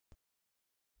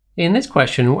In this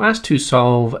question, we're asked to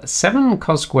solve 7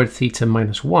 cos squared theta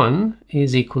minus 1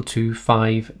 is equal to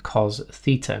 5 cos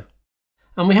theta.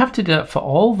 And we have to do that for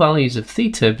all values of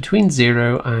theta between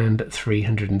 0 and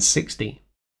 360.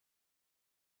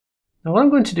 Now what I'm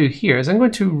going to do here is I'm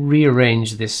going to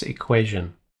rearrange this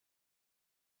equation.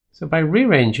 So by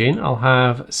rearranging, I'll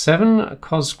have 7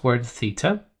 cos squared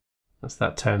theta, that's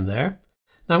that term there.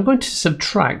 Now I'm going to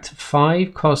subtract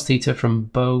 5 cos theta from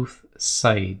both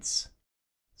sides.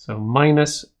 So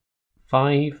minus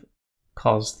 5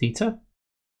 cos theta.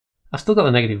 I've still got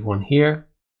the negative 1 here.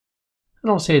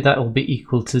 And I'll say that will be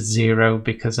equal to 0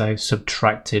 because I've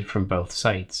subtracted from both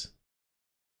sides.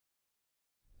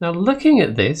 Now looking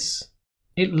at this,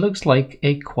 it looks like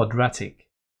a quadratic.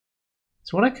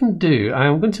 So what I can do,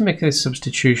 I'm going to make a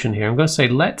substitution here. I'm going to say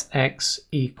let x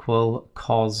equal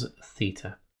cos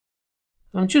theta.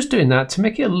 I'm just doing that to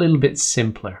make it a little bit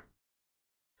simpler.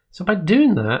 So by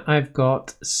doing that, I've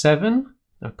got 7,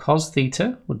 now cos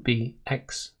theta would be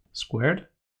x squared,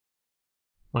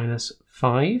 minus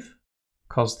 5,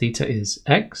 cos theta is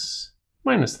x,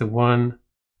 minus the 1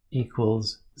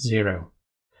 equals 0.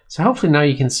 So hopefully now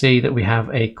you can see that we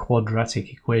have a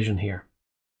quadratic equation here.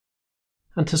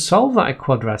 And to solve that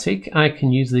quadratic, I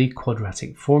can use the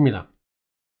quadratic formula.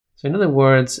 So in other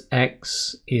words,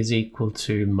 x is equal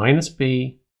to minus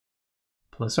b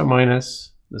plus or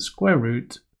minus the square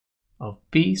root of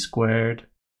b squared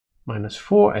minus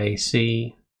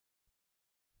 4ac,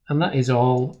 and that is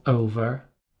all over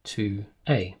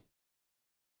 2a.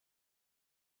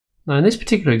 Now in this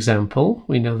particular example,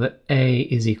 we know that a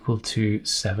is equal to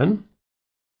 7.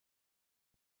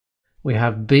 We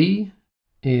have b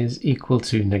is equal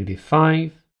to negative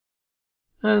 5,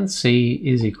 and c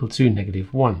is equal to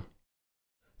negative 1.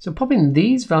 So popping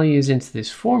these values into this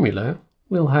formula,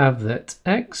 we'll have that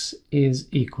x is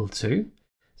equal to,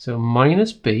 so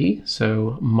minus b,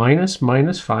 so minus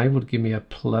 5 would give me a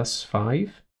plus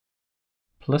 5,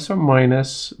 plus or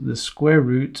minus the square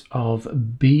root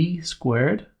of b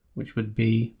squared, which would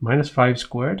be minus 5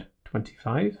 squared,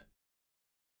 25,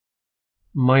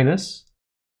 minus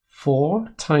 4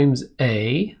 times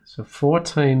a, so 4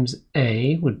 times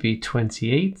a would be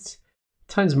 28,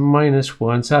 times minus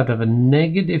 1, so I'd have a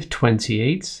negative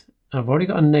 28. I've already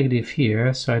got a negative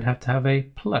here, so I'd have to have a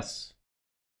plus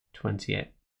 28.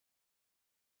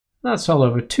 That's all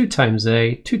over 2 times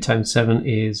a, 2 times 7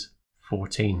 is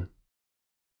 14.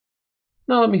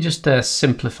 Now let me just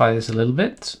simplify this a little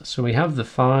bit. So we have the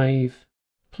 5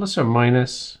 plus or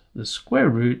minus the square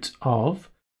root of,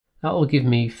 that will give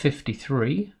me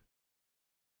 53,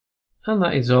 and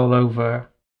that is all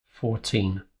over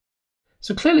 14.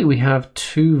 So clearly we have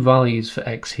two values for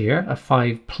x here, a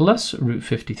 5 plus root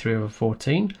 53 over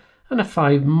 14 and a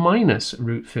 5 minus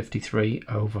root 53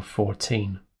 over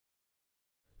 14.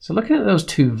 So looking at those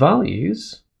two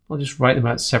values, I'll just write them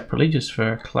out separately just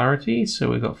for clarity.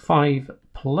 So we've got 5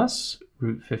 plus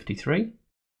root 53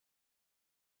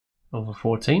 over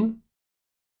 14.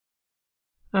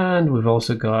 And we've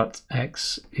also got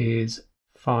x is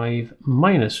 5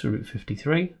 minus root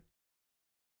 53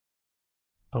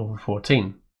 over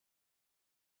 14.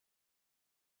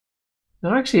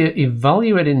 Now actually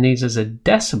evaluating these as a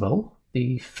decimal,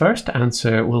 the first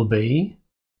answer will be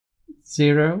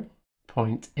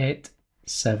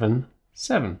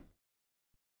 0.877.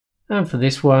 And for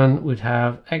this one, we'd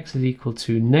have x is equal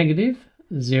to negative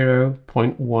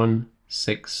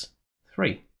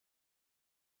 0.163.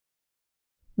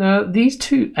 Now these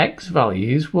two x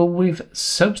values, well, we've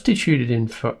substituted in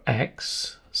for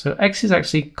x. So x is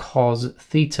actually cos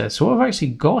theta. So what I've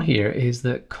actually got here is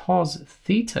that cos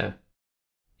theta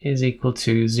is equal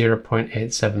to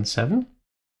 0.877.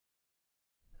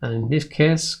 And in this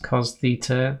case, cos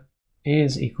theta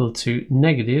is equal to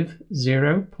negative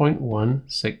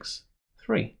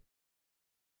 0.163.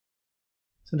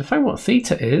 So to find what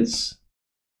theta is,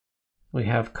 we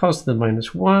have cos to the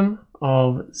minus 1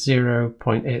 of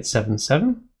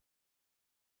 0.877.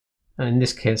 And in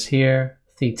this case here,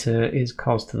 theta is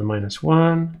cos to the minus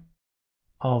 1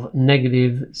 of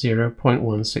negative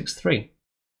 0.163.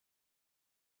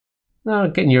 Now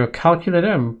getting your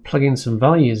calculator and plugging some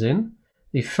values in,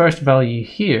 the first value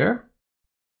here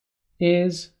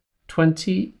is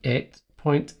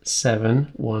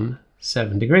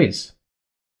 28.717 degrees.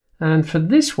 And for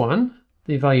this one,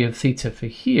 the value of theta for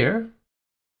here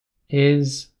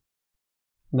is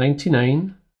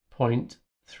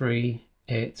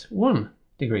 99.381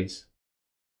 degrees.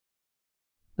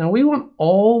 Now we want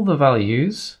all the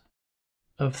values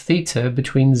of theta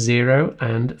between 0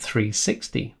 and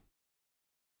 360.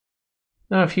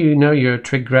 Now if you know your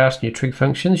trig graphs and your trig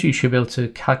functions, you should be able to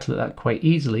calculate that quite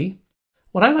easily.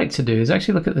 What I like to do is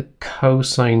actually look at the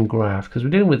cosine graph, because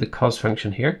we're dealing with the cos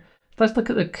function here. Let's look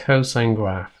at the cosine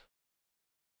graph.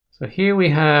 So here we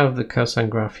have the cosine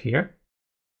graph here.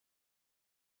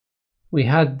 We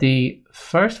had the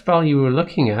first value we were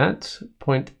looking at,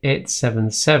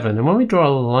 0.877, and when we draw a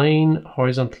line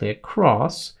horizontally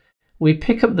across, we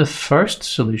pick up the first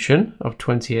solution of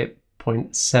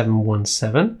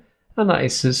 28.717, and that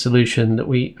is the solution that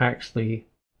we actually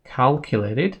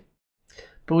calculated.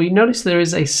 But we notice there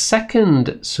is a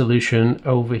second solution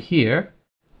over here,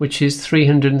 which is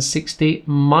 360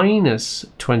 minus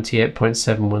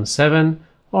 28.717,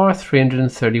 or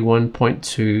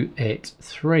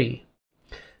 331.283.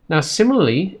 Now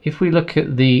similarly, if we look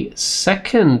at the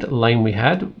second line we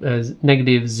had as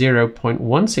negative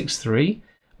 0.163,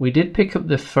 we did pick up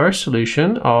the first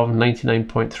solution of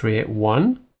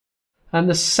 99.381, and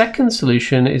the second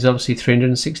solution is obviously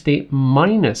 360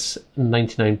 minus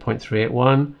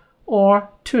 99.381, or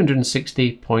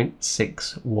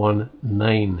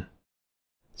 260.619.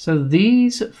 So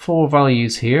these four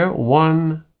values here,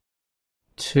 1,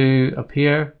 2 up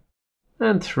here,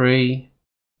 and 3,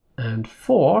 and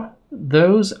 4,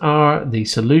 those are the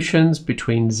solutions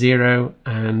between 0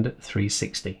 and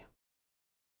 360.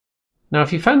 Now,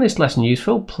 if you found this lesson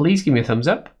useful, please give me a thumbs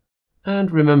up and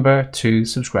remember to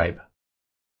subscribe.